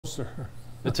closer.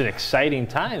 It's an exciting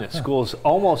time. School's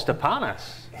almost upon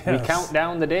us. Yes. We count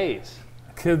down the days.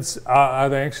 Kids, are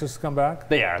they anxious to come back?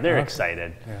 They are. They're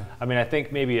excited. Yeah. I mean, I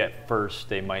think maybe at first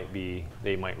they might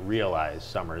realize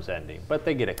summer's ending, but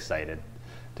they get excited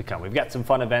to come. We've got some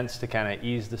fun events to kind of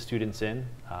ease the students in.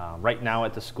 Right now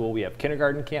at the school we have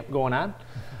kindergarten camp going on,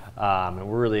 and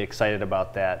we're really excited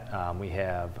about that. We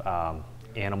have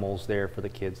animals there for the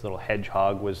kids. Little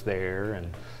hedgehog was there,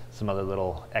 and some other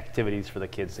little activities for the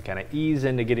kids to kind of ease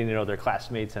into getting to know their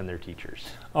classmates and their teachers.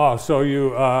 Oh, so you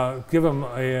give them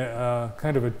a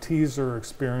kind of a teaser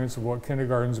experience of what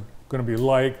kindergarten's going to be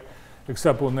like,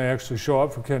 except when they actually show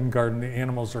up for kindergarten, the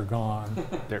animals are gone.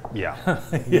 Yeah,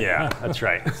 that's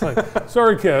right. It's like,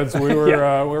 sorry kids, we were kidding.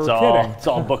 It's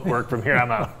all bookwork from here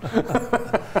on out.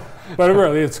 But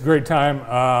really, it's a great time.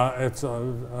 It's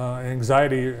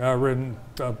anxiety-ridden,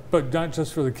 but not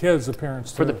just for the kids, the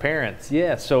parents too. For the parents,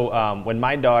 yeah. So when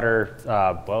my daughter,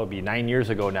 it'd be 9 years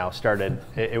ago now, started,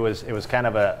 it was kind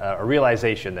of a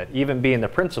realization that even being the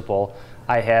principal,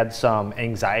 I had some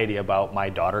anxiety about my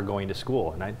daughter going to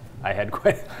school, and I had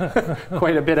quite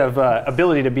a bit of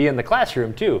ability to be in the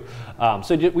classroom too.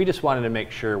 So we just wanted to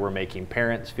make sure we're making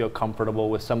parents feel comfortable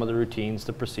with some of the routines,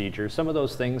 the procedures, some of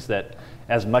those things that,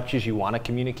 as much as you want to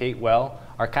communicate well,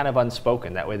 are kind of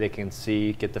unspoken. That way they can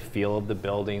see, get the feel of the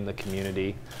building, the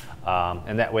community,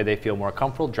 and that way they feel more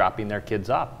comfortable dropping their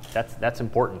kids off. That's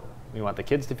important. We want the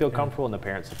kids to feel comfortable and the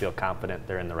parents to feel confident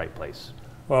they're in the right place.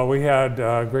 Well, we had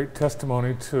great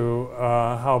testimony to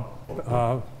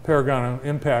how Paragon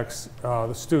impacts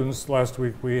the students. Last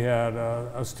week we had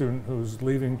a student who's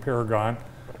leaving Paragon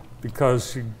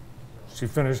because she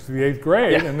finished the 8th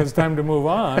grade and it's time to move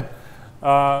on.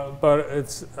 But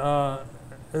it's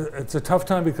a tough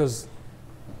time because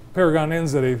Paragon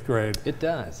ends at 8th grade. It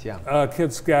does, yeah.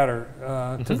 Kids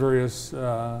scatter to various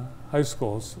high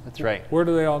schools. That's right. Where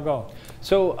do they all go?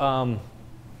 So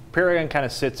Paragon kind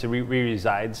of sits, we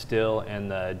reside still in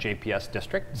the JPS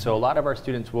district, so a lot of our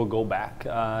students will go back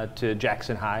to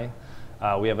Jackson High.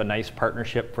 We have a nice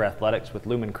partnership for athletics with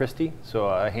Lumen Christi, so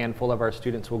a handful of our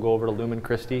students will go over to Lumen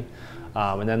Christi,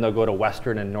 and then they'll go to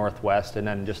Western and Northwest, and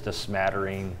then just a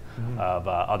smattering of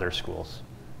other schools.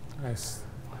 Nice.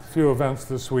 A few events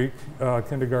this week,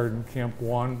 kindergarten camp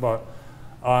 1, but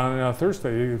on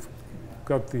Thursday you've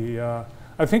got the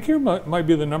I think you might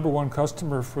be the #1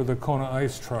 customer for the Kona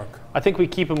ice truck. I think we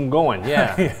keep them going,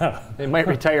 yeah. Yeah. They might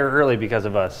retire early because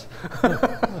of us.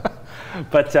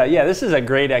 But yeah, this is a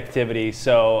great activity.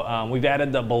 So we've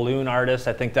added the balloon artist.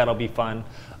 I think that'll be fun.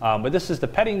 But this is the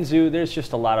petting zoo. There's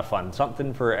just a lot of fun.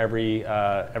 Something for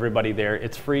everybody there.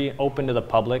 It's free, open to the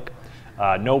public.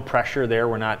 No pressure there.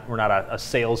 We're not a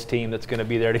sales team that's going to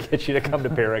be there to get you to come to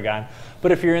Paragon.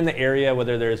 But if you're in the area,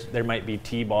 whether there might be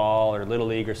T-ball or Little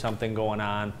League or something going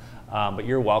on, but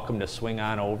you're welcome to swing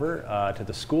on over to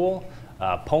the school.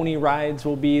 Pony rides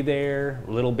will be there.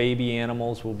 Little baby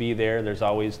animals will be there. There's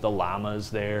always the llamas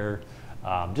there.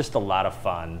 Just a lot of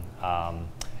fun.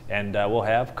 And we'll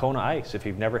have Kona ice. If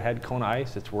you've never had Kona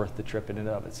ice, it's worth the trip in and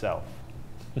of itself.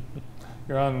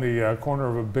 You're on the corner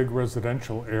of a big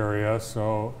residential area,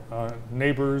 so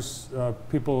neighbors,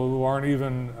 people who aren't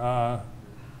even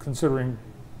considering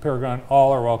Paragon,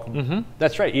 all are welcome.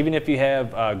 That's right. Even if you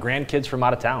have grandkids from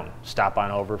out of town, stop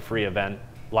on over, free event.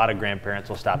 A lot of grandparents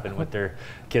will stop in with their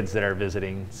kids that are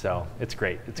visiting, so it's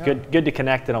great. It's good to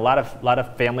connect, and a lot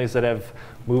of families that have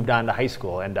moved on to high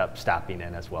school end up stopping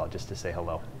in as well, just to say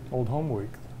hello. Old home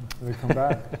week, they come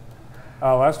back.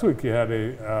 Last week you had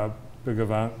a big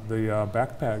event, the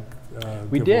backpack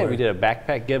giveaway. We did a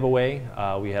backpack giveaway.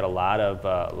 We had a lot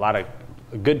of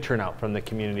good turnout from the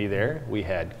community there. We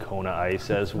had Kona ice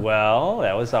as well.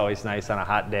 That was always nice on a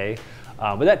hot day.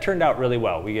 But that turned out really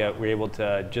well. We were able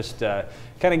to just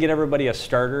kind of get everybody a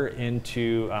starter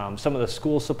into some of the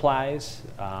school supplies.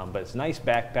 But it's a nice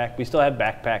backpack. We still have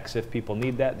backpacks if people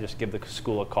need that. Just give the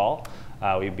school a call.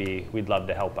 We'd love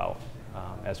to help out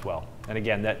as well. And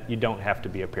again, that you don't have to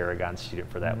be a Paragon student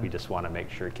for that. We just want to make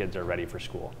sure kids are ready for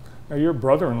school. Now, your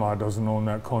brother-in-law doesn't own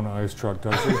that Kona ice truck,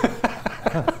 does he?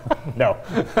 No.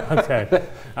 Okay.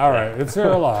 All right. It's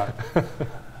there a lot.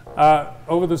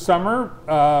 Over the summer,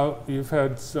 you've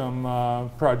had some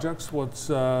projects. What's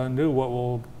new? What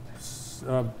will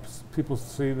people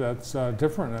see that's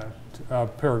different at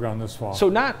Paragon this fall? So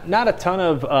not a ton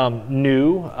of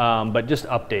new, but just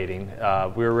updating.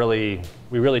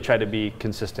 We really try to be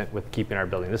consistent with keeping our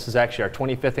building. This is actually our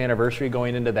 25th anniversary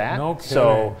going into that. No kidding.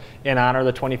 So in honor of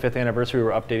the 25th anniversary,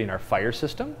 we're updating our fire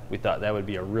system. We thought that would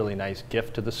be a really nice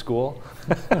gift to the school.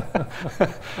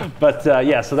 But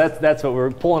yeah, so that's what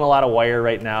we're pulling a lot of wire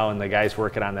right now, and the guys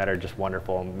working on that are just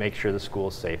wonderful and make sure the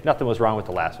school's safe. Nothing was wrong with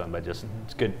the last one, but just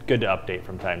it's good to update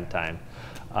from time to time.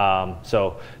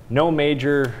 So no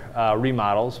major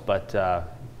remodels, but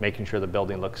making sure the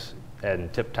building looks in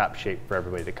tip-top shape for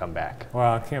everybody to come back.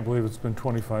 Wow, I can't believe it's been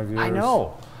 25 years. I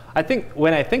know.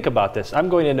 When I think about this, I'm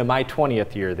going into my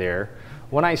 20th year there.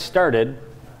 When I started,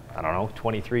 I don't know,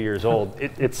 23 years old,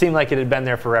 it seemed like it had been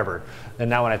there forever. And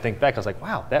now when I think back, I was like,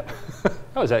 wow, that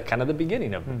was at kind of the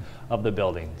beginning of the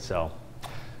building. So,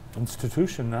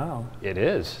 institution now. It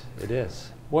is. It is.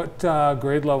 What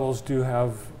grade levels do you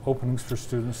have openings for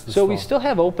students this fall? So we still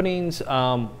have openings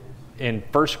in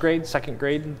first grade, second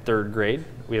grade, and third grade.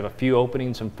 We have a few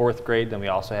openings in fourth grade, then we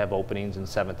also have openings in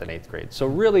seventh and eighth grade. So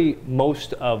really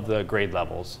most of the grade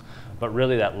levels, but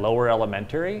really that lower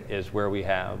elementary is where we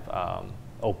have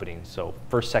openings. So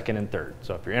first, second, and third.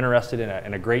 So if you're interested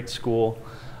in a great school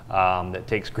that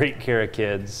takes great care of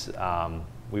kids,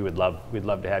 we'd love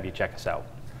to have you check us out.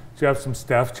 Do you have some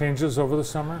staff changes over the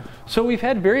summer? So we've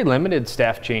had very limited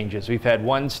staff changes. We've had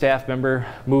one staff member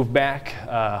move back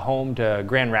home to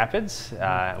Grand Rapids,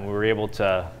 and we were able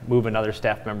to move another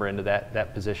staff member into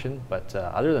that position. But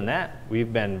other than that,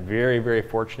 we've been very, very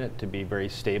fortunate to be very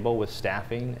stable with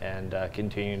staffing and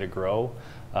continuing to grow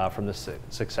from the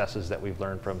successes that we've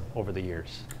learned from over the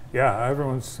years. Yeah,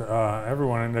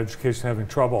 everyone in education having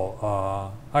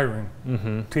trouble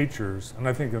hiring teachers, and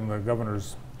I think in the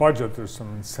governor's budget there's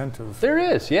some incentive. There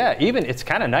is, yeah. Even it's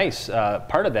kind of nice.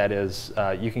 Part of that is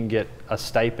you can get a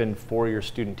stipend for your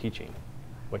student teaching,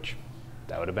 which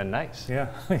that would have been nice. Yeah,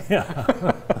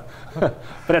 yeah. But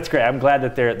that's great. I'm glad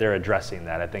that they're addressing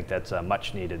that. I think that's a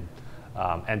much needed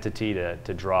entity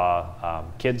to draw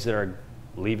kids that are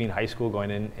leaving high school, going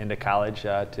into college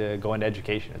to go into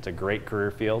education. It's a great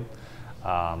career field,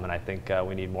 and I think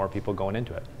we need more people going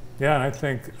into it. Yeah, and I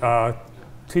think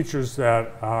teachers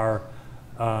that are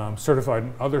certified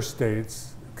in other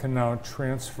states can now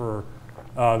transfer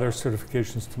their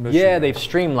certifications to Michigan. Yeah, they've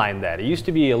streamlined that. It used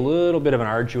to be a little bit of an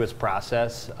arduous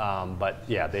process, but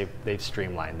yeah, they've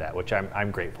streamlined that, which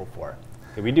I'm grateful for.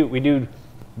 We do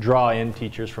draw in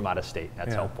teachers from out of state.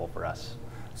 That's helpful for us.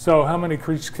 So how many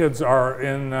Kriesch kids are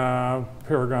in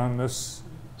Paragon this?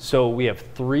 So we have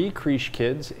 3 Kriesch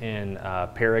kids in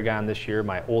Paragon this year.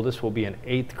 My oldest will be in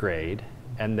 8th grade.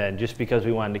 And then just because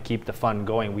we wanted to keep the fun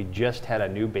going, we just had a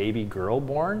new baby girl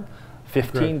born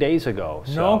 15 days ago.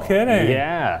 So, no kidding.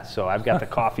 Yeah, so I've got the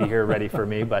coffee here ready for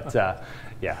me. But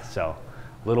yeah, so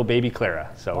little baby Clara.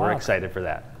 So we're excited for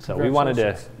that. So we wanted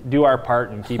to do our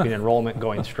part in keeping enrollment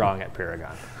going strong at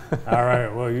Paragon. All right,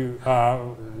 well, you're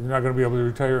not going to be able to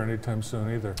retire anytime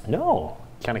soon either. No,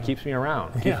 kind of keeps me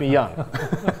around, keeps me young.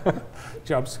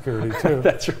 Job security too.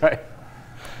 That's right.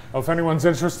 Well, if anyone's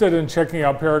interested in checking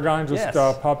out Paragon, just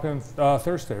pop in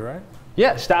Thursday, right?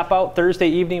 Yeah, stop out Thursday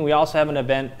evening. We also have an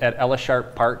event at Ella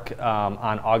Sharp Park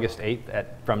on August 8th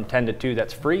from 10 to 2.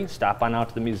 That's free. Stop on out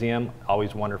to the museum.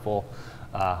 Always wonderful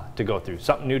to go through.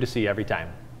 Something new to see every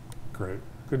time. Great.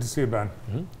 Good to see you, Ben.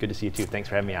 Good to see you too. Thanks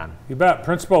for having me on. You bet.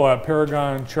 Principal at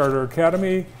Paragon Charter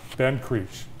Academy, Ben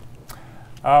Kriesch.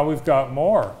 We've got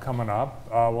more coming up.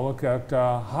 We'll look at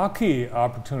hockey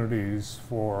opportunities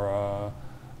for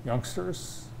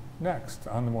youngsters next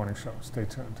on the morning show. Stay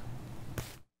tuned.